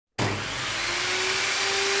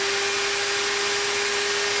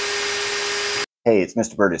Hey, it's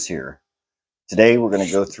Mr. Burtis here. Today we're going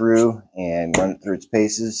to go through and run it through its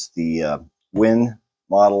paces, the WEN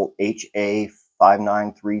model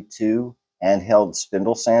HA5932 handheld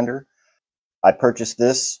spindle sander. I purchased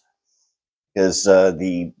this because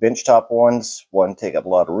the benchtop ones, one, take up a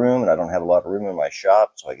lot of room, and I don't have a lot of room in my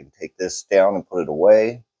shop, so I can take this down and put it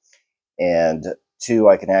away. And two,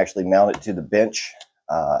 I can actually mount it to the bench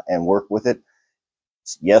and work with it.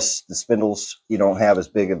 Yes, the spindles, you don't have as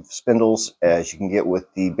big of spindles as you can get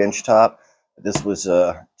with the benchtop. This was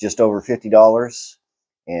just over $50,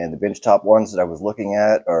 and the benchtop ones that I was looking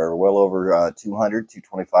at are well over $200,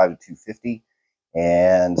 $225 to $250.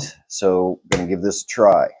 And so I'm going to give this a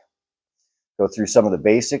try. Go through some of the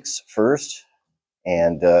basics first,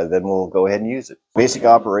 and then we'll go ahead and use it. Basic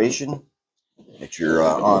operation, it's your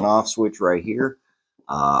on-off switch right here.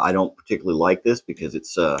 I don't particularly like this because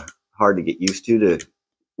it's hard to get used to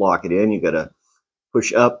lock it in. You got to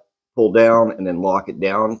push up, pull down, and then lock it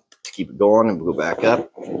down to keep it going and go back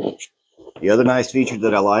up. The other nice feature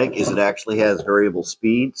that I like is it actually has variable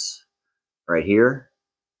speeds right here.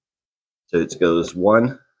 So it goes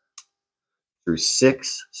 1 through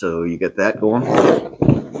 6, so you get that going.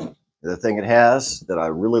 The thing it has that I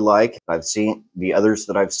really like, I've seen the others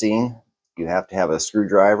that I've seen, you have to have a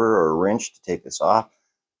screwdriver or a wrench to take this off.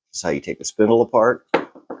 This is how you take the spindle apart.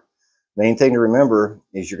 Main thing to remember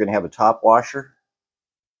is you're going to have a top washer,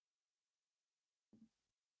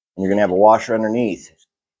 and you're going to have a washer underneath.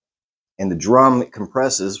 And the drum, it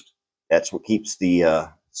compresses. That's what keeps the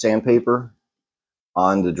sandpaper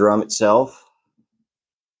on the drum itself.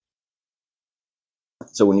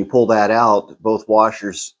 So when you pull that out, both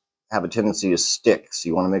washers have a tendency to stick. So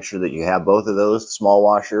you want to make sure that you have both of those. The small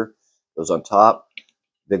washer goes on top,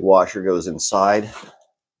 big washer goes inside,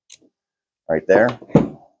 right there.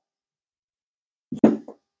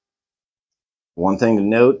 One thing to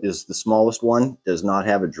note is the smallest one does not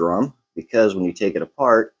have a drum, because when you take it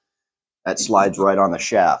apart, that slides right on the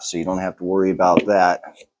shaft, so you don't have to worry about that.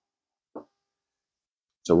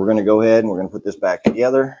 So we're going to go ahead and we're going to put this back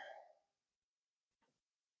together.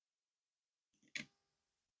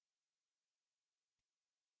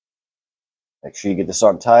 Make sure you get this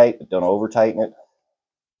on tight, but don't over tighten it.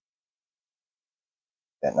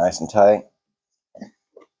 Get that nice and tight.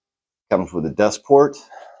 Comes with a dust port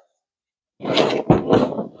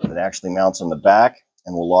that actually mounts on the back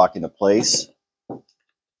and will lock into place.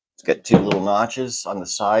 It's got two little notches on the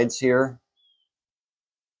sides here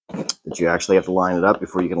that you actually have to line it up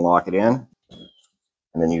before you can lock it in.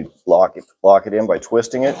 And then you lock it in by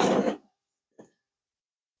twisting it. It's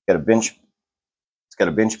got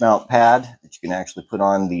a bench mount pad that you can actually put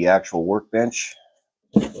on the actual workbench.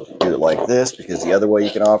 Do it like this, because the other way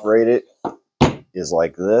you can operate it is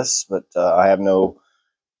like this, but I have no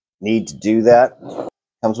need to do that.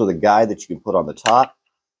 Comes with a guide that you can put on the top,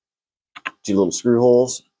 two little screw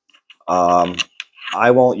holes.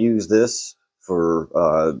 I won't use this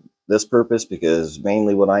for this purpose, because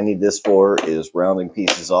mainly what I need this for is rounding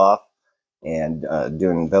pieces off and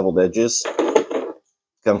doing beveled edges.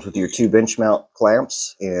 Comes with your two bench mount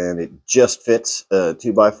clamps, and it just fits a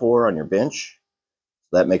 2x4 on your bench.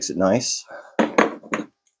 That makes it nice.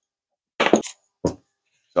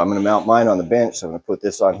 So I'm going to mount mine on the bench, so I'm going to put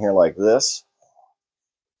this on here like this.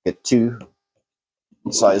 Get two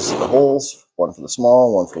sizes of the holes, one for the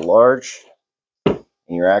small, one for the large. And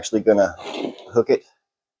you're actually going to hook it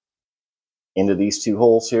into these two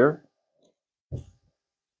holes here.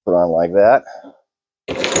 Put on like that.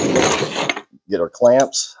 Get our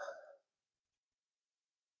clamps.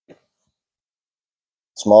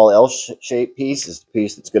 Small L-shaped piece is the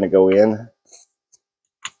piece that's going to go in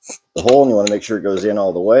the hole, and you want to make sure it goes in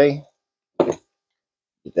all the way. Get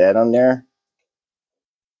that on there.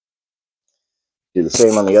 Do the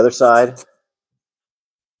same on the other side.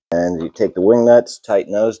 And you take the wing nuts,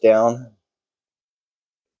 tighten those down.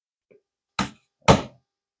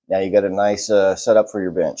 Now you got a nice setup for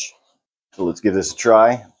your bench. So let's give this a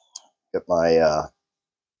try. Got my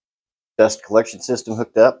dust collection system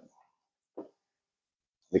hooked up.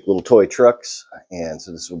 Make little toy trucks. And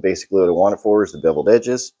so this is basically what I want it for, is the beveled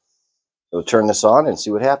edges. So turn this on and see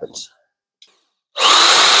what happens.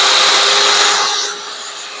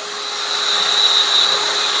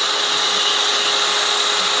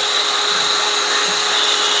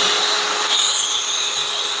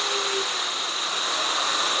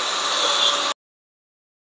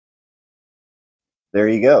 There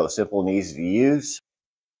you go, simple and easy to use.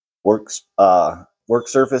 Work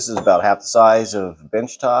surface is about half the size of a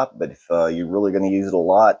bench top, but if you're really going to use it a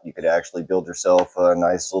lot, you could actually build yourself a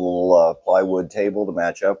nice little plywood table to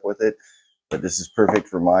match up with it. But this is perfect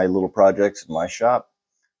for my little projects in my shop.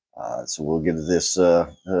 So we'll give this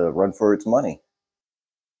a run for its money.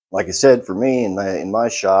 Like I said, for me in my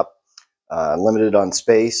shop, limited on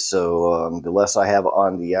space, so the less I have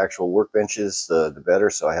on the actual workbenches, the better.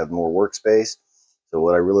 So I have more workspace. So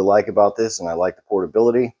what I really like about this, and I like the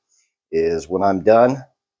portability, is when I'm done,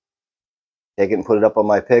 take it and put it up on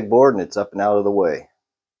my pegboard, and it's up and out of the way.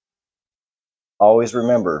 Always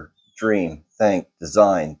remember, dream, think,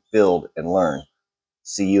 design, build, and learn.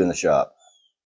 See you in the shop.